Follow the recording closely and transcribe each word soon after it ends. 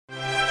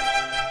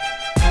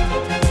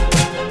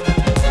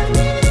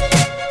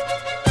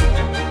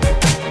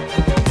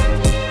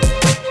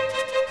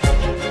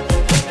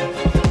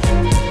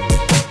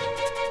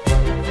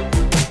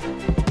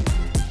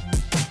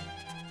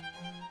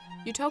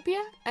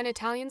an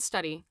Italian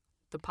Study,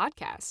 the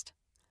podcast.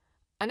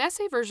 An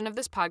essay version of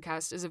this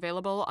podcast is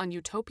available on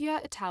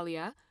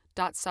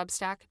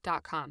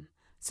utopiaitalia.substack.com.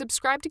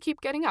 Subscribe to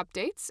keep getting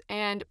updates,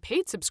 and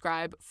paid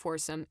subscribe for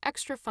some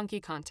extra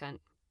funky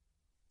content.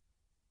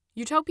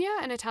 Utopia,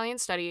 an Italian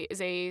Study is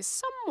a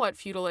somewhat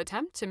futile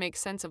attempt to make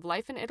sense of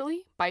life in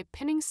Italy by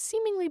pinning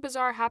seemingly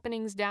bizarre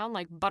happenings down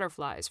like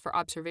butterflies for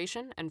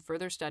observation and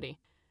further study.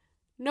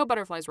 No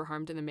butterflies were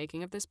harmed in the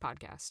making of this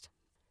podcast.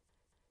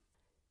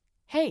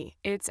 Hey,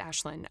 it's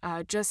Ashlyn.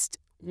 Just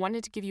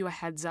wanted to give you a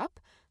heads up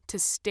to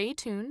stay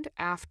tuned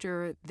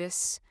after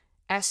this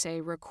essay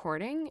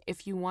recording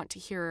if you want to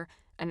hear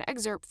an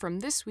excerpt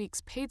from this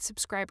week's paid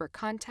subscriber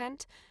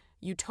content,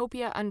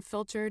 Utopia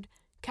Unfiltered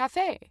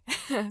Cafe.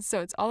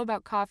 So it's all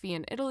about coffee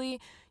in Italy.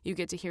 You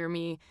get to hear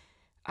me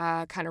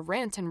kind of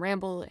rant and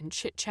ramble and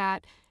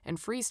chit-chat and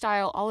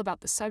freestyle all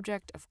about the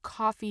subject of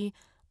coffee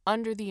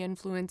under the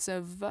influence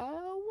of one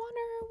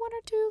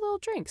or two little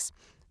drinks.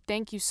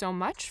 Thank you so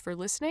much for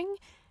listening,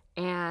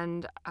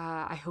 and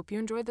I hope you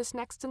enjoy this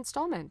next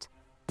installment.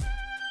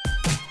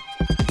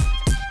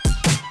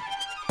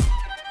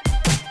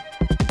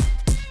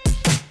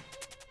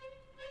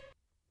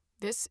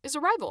 This is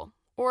Arrival,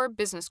 or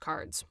Business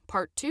Cards,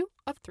 Part 2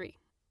 of 3.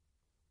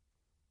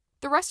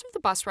 The rest of the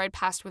bus ride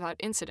passed without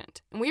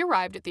incident, and we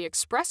arrived at the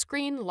Express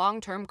Green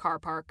long-term car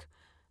park.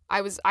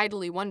 I was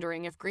idly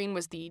wondering if green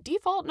was the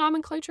default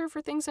nomenclature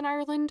for things in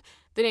Ireland,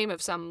 the name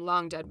of some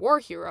long-dead war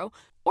hero,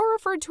 or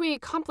referred to a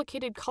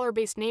complicated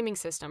color-based naming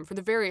system for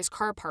the various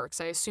car parks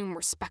I assume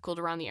were speckled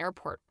around the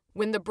airport,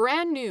 when the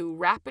brand-new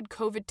rapid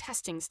COVID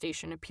testing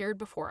station appeared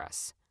before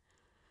us.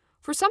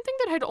 For something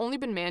that had only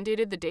been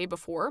mandated the day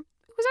before,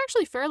 it was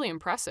actually fairly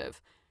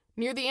impressive.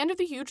 Near the end of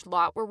the huge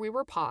lot where we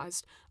were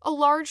paused, a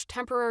large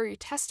temporary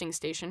testing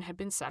station had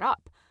been set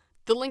up,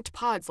 the linked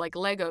pods like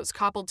Legos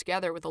cobbled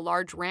together with a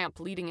large ramp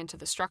leading into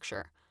the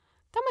structure.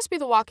 That must be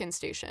the walk-in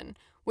station,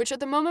 which at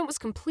the moment was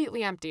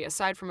completely empty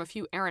aside from a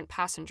few errant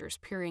passengers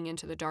peering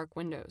into the dark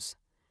windows.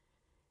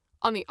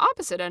 On the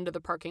opposite end of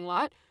the parking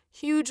lot,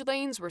 huge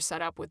lanes were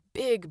set up with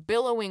big,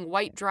 billowing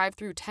white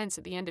drive-through tents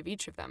at the end of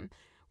each of them,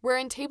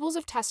 wherein tables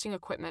of testing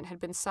equipment had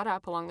been set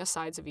up along the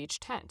sides of each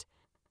tent.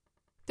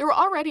 There were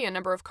already a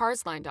number of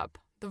cars lined up,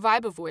 the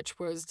vibe of which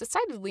was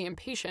decidedly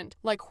impatient,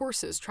 like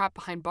horses trapped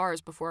behind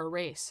bars before a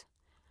race.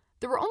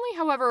 There were only,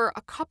 however,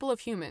 a couple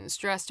of humans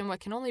dressed in what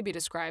can only be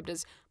described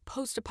as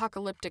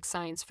post-apocalyptic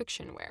science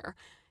fiction wear,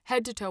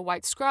 head-to-toe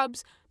white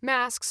scrubs,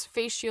 masks,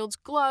 face shields,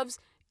 gloves,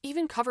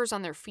 even covers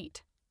on their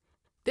feet.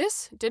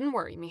 This didn't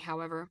worry me,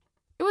 however.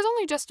 It was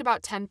only just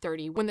about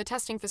 10:30 when the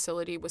testing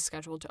facility was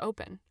scheduled to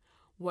open.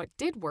 What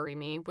did worry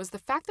me was the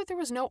fact that there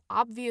was no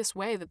obvious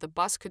way that the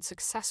bus could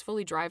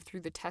successfully drive through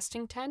the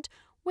testing tent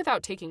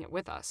without taking it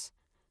with us.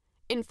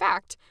 In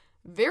fact,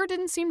 there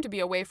didn't seem to be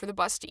a way for the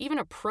bus to even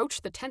approach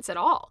the tents at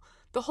all,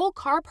 the whole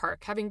car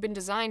park having been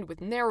designed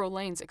with narrow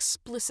lanes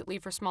explicitly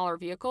for smaller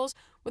vehicles,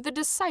 with a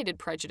decided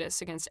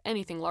prejudice against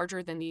anything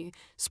larger than the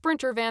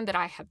Sprinter van that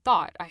I had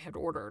thought I had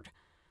ordered.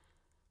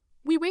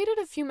 We waited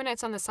a few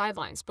minutes on the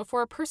sidelines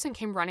before a person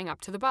came running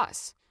up to the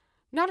bus.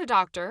 Not a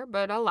doctor,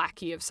 but a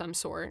lackey of some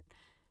sort.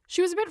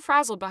 She was a bit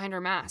frazzled behind her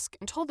mask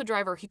and told the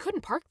driver he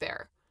couldn't park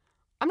there.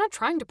 "I'm not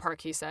trying to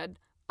park," he said.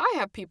 "I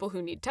have people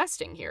who need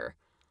testing here."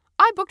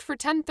 "I booked for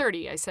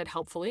 10:30, I said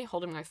helpfully,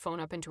 holding my phone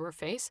up into her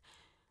face.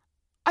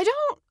 I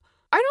don't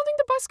think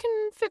the bus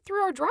can fit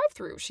through our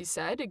drive-thru," she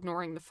said,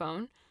 ignoring the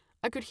phone.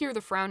 I could hear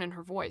the frown in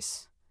her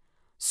voice.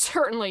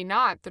 "Certainly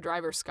not," the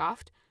driver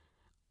scoffed.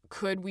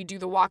 "Could we do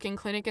the walk-in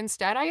clinic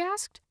instead?" I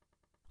asked.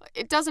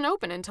 "It doesn't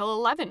open until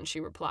 11, she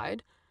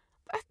replied.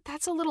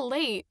 "That's a little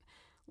late.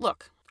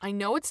 Look, I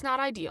know it's not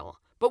ideal,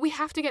 but we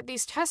have to get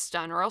these tests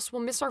done or else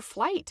we'll miss our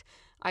flight,"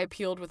 I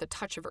appealed with a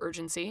touch of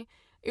urgency.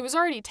 It was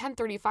already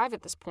 10:35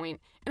 at this point,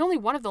 and only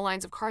one of the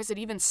lines of cars had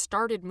even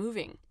started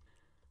moving.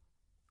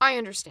 "I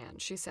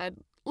understand," she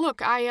said. "Look,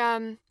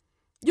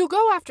 you'll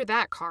go after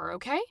that car,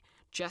 okay?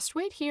 Just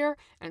wait here,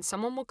 and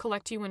someone will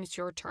collect you when it's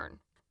your turn."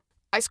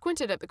 I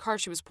squinted at the car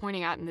she was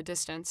pointing at in the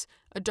distance,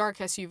 a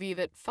dark SUV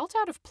that felt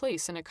out of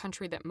place in a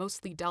country that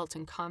mostly dealt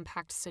in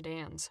compact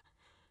sedans.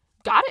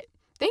 "Got it!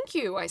 Thank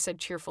you," I said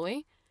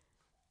cheerfully.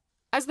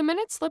 As the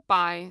minutes slipped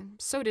by,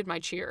 so did my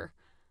cheer.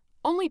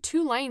 Only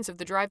 2 lanes of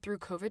the drive-through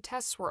COVID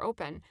tests were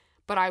open,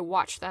 but I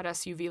watched that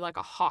SUV like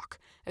a hawk,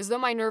 as though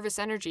my nervous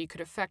energy could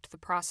affect the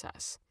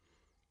process.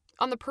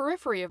 On the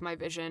periphery of my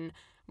vision,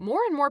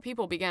 more and more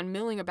people began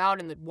milling about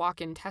in the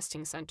walk-in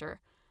testing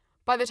center.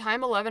 By the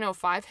time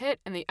 11:05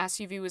 hit and the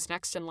SUV was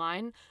next in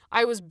line,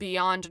 I was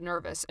beyond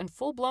nervous and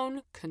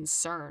full-blown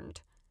concerned.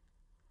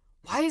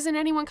 "Why isn't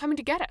anyone coming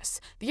to get us?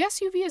 The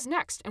SUV is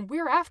next, and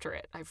we're after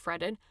it," I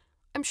fretted.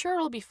 "I'm sure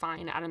it'll be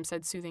fine," Adam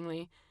said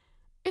soothingly.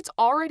 "It's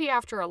already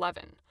after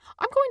 11.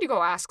 I'm going to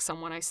go ask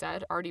someone," I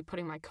said, already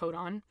putting my coat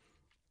on.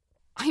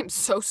 "I am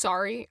so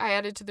sorry," I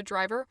added to the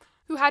driver,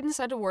 who hadn't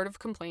said a word of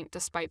complaint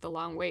despite the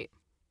long wait.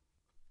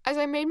 As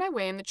I made my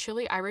way in the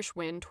chilly Irish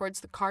wind towards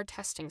the car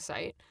testing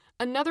site,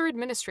 another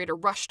administrator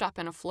rushed up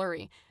in a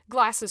flurry,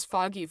 glasses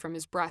foggy from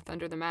his breath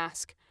under the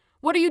mask.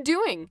 "What are you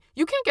doing?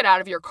 You can't get out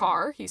of your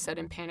car," he said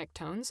in panicked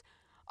tones.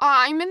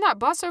 "I'm in that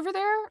bus over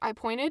there," I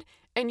pointed,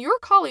 "and your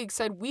colleague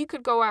said we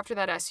could go after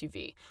that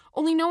SUV.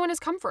 Only no one has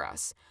come for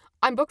us.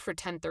 I'm booked for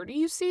 10:30,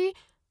 you see.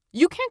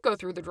 You can't go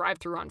through the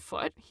drive-thru on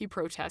foot," he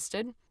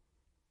protested.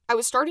 I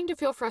was starting to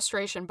feel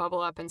frustration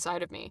bubble up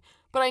inside of me,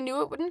 but I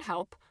knew it wouldn't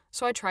help,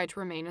 so I tried to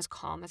remain as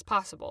calm as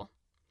possible.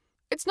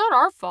 "It's not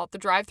our fault the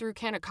drive-thru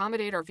can't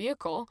accommodate our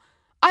vehicle.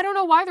 I don't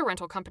know why the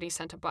rental company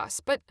sent a bus,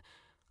 but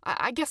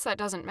I guess that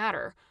doesn't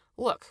matter.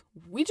 Look,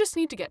 we just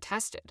need to get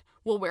tested.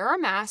 We'll wear our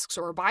masks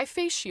or buy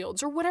face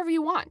shields or whatever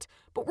you want,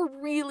 but we're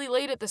really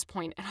late at this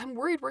point, and I'm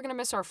worried we're going to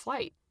miss our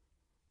flight."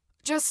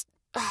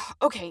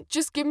 Okay,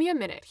 just give me a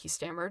minute," he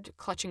stammered,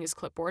 clutching his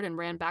clipboard, and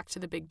ran back to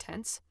the big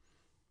tents.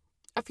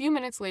 A few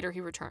minutes later,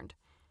 he returned.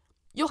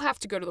 "You'll have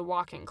to go to the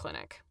walk-in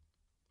clinic."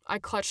 I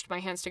clutched my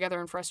hands together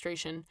in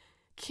frustration.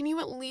 "Can you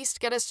at least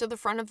get us to the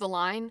front of the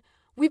line?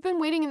 We've been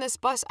waiting in this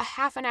bus a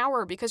half an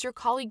hour because your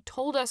colleague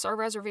told us our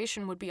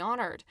reservation would be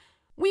honored.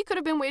 We could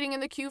have been waiting in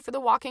the queue for the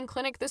walk-in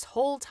clinic this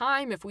whole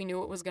time if we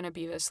knew it was going to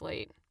be this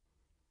late."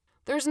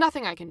 "There's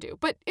nothing I can do,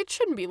 but it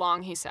shouldn't be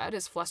long," he said,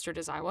 as flustered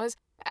as I was.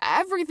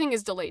 "Everything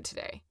is delayed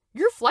today.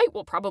 Your flight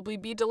will probably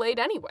be delayed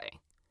anyway."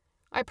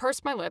 I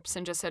pursed my lips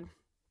and just said,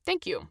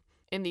 "Thank you,"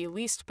 in the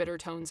least bitter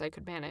tones I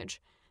could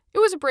manage. It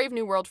was a brave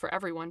new world for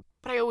everyone,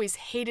 but I always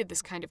hated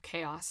this kind of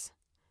chaos.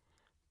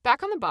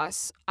 Back on the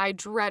bus, I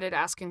dreaded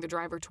asking the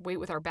driver to wait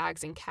with our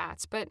bags and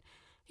cats, but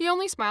he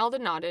only smiled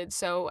and nodded,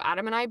 so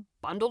Adam and I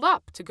bundled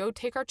up to go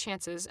take our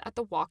chances at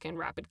the walk-in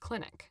rapid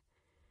clinic.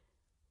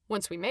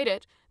 Once we made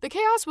it, the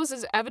chaos was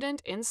as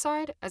evident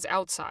inside as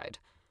outside.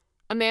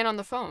 A man on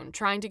the phone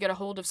trying to get a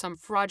hold of some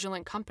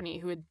fraudulent company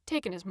who had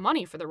taken his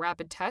money for the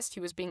rapid test he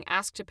was being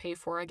asked to pay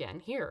for again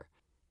here.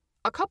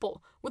 A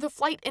couple with a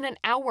flight in an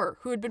hour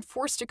who had been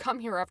forced to come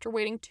here after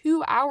waiting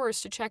 2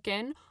 hours to check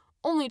in,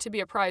 only to be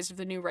apprised of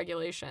the new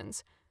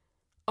regulations.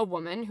 A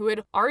woman who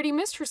had already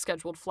missed her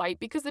scheduled flight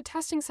because the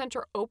testing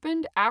center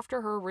opened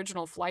after her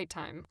original flight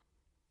time.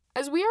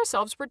 As we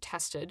ourselves were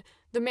tested,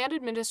 the man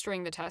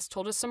administering the test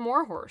told us some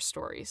more horror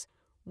stories.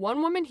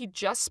 One woman he'd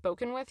just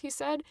spoken with, he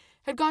said,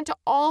 had gone to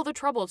all the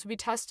trouble to be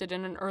tested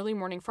in an early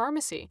morning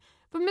pharmacy,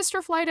 but missed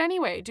her flight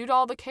anyway due to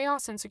all the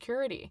chaos and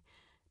security.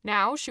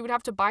 Now she would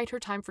have to bide her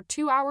time for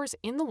 2 hours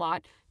in the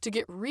lot to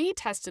get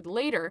retested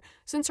later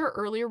since her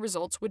earlier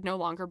results would no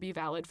longer be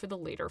valid for the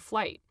later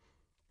flight.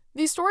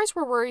 These stories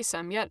were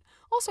worrisome, yet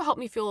also helped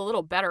me feel a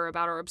little better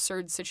about our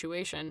absurd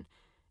situation.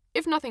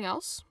 If nothing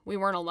else, we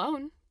weren't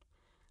alone.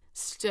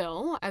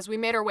 Still, as we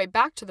made our way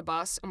back to the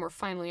bus and were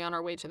finally on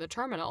our way to the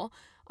terminal,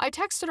 I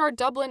texted our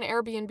Dublin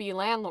Airbnb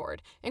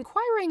landlord,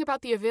 inquiring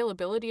about the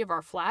availability of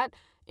our flat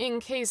in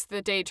case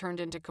the day turned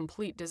into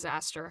complete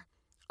disaster.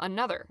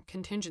 Another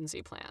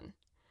contingency plan.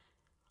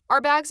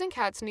 Our bags and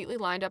cats neatly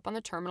lined up on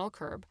the terminal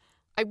curb.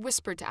 I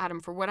whispered to Adam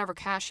for whatever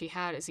cash he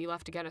had as he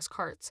left to get us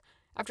carts.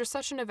 After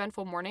such an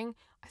eventful morning,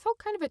 I felt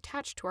kind of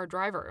attached to our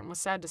driver and was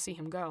sad to see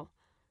him go.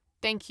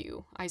 "Thank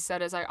you," I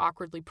said as I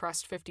awkwardly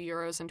pressed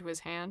 €50 into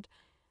his hand.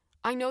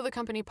 "I know the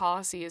company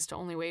policy is to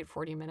only wait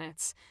 40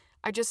 minutes.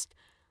 I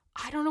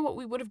don't know what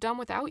we would have done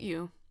without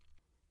you."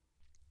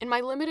 In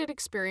my limited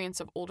experience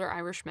of older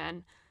Irish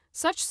men,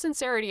 such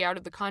sincerity out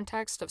of the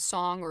context of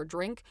song or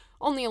drink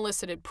only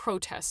elicited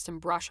protests and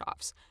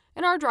brush-offs,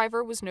 and our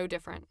driver was no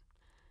different.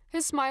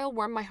 His smile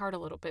warmed my heart a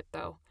little bit,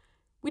 though.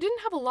 We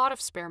didn't have a lot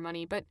of spare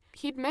money, but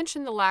he'd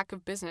mentioned the lack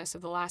of business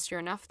of the last year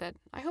enough that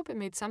I hope it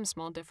made some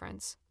small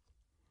difference.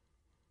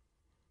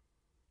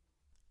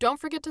 Don't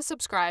forget to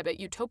subscribe at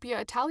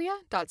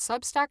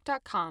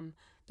utopiaitalia.substack.com.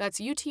 That's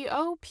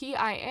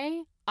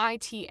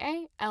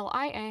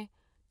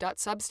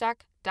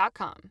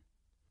utopiaitalia.substack.com.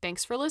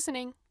 Thanks for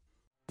listening.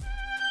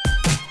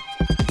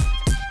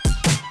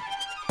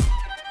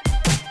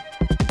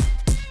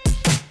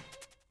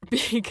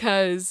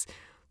 Because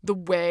the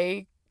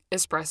way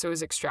espresso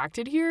is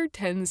extracted here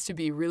tends to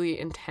be really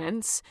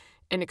intense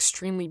and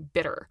extremely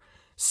bitter.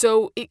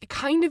 So it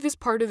kind of is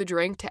part of the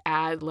drink to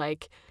add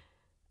like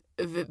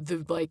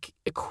the like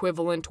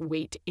equivalent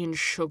weight in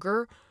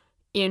sugar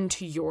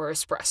into your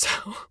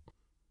espresso.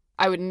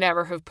 I would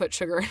never have put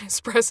sugar in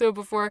espresso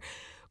before,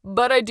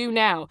 but I do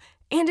now.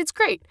 And it's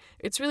great.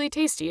 It's really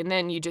tasty. And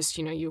then you just,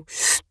 you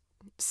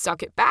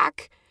suck it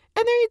back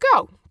and there you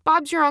go.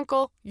 Bob's your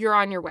uncle. You're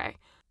on your way.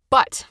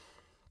 But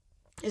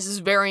this is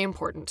very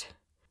important.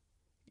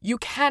 You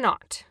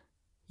cannot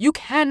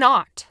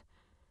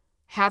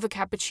have a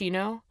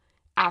cappuccino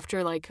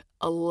after like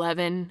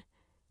 11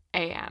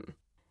 a.m.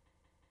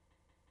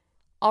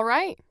 All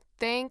right.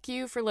 Thank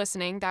you for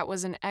listening. That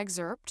was an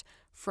excerpt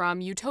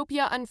from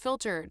Utopia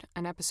Unfiltered,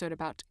 an episode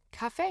about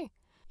cafe.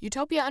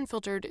 Utopia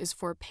Unfiltered is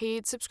for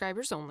paid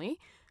subscribers only,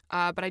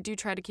 but I do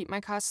try to keep my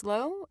costs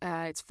low.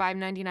 It's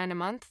 $5.99 a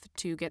month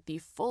to get the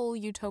full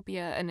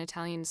Utopia an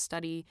Italian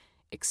Study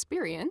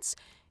experience.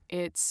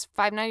 It's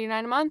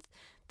 $5.99 a month.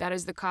 That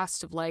is the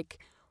cost of like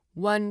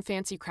one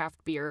fancy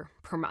craft beer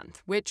per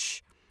month,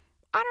 which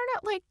I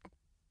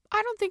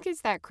don't think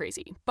it's that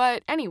crazy.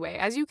 But anyway,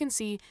 as you can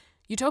see,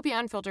 Utopia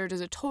Unfiltered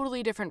is a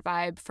totally different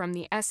vibe from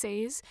the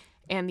essays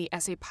and the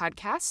essay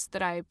podcasts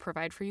that I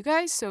provide for you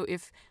guys. So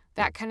if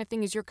that kind of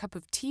thing is your cup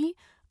of tea,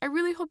 I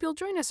really hope you'll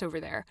join us over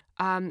there.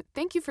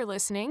 Thank you for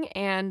listening,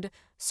 and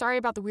sorry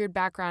about the weird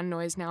background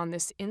noise now in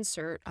this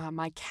insert.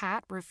 My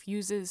cat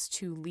refuses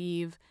to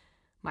leave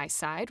my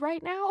side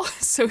right now,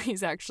 so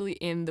he's actually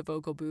in the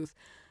vocal booth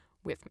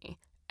with me.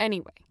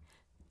 Anyway,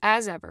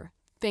 as ever,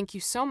 thank you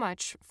so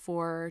much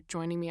for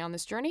joining me on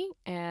this journey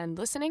and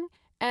listening,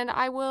 and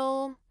I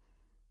will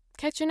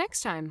catch you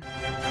next time.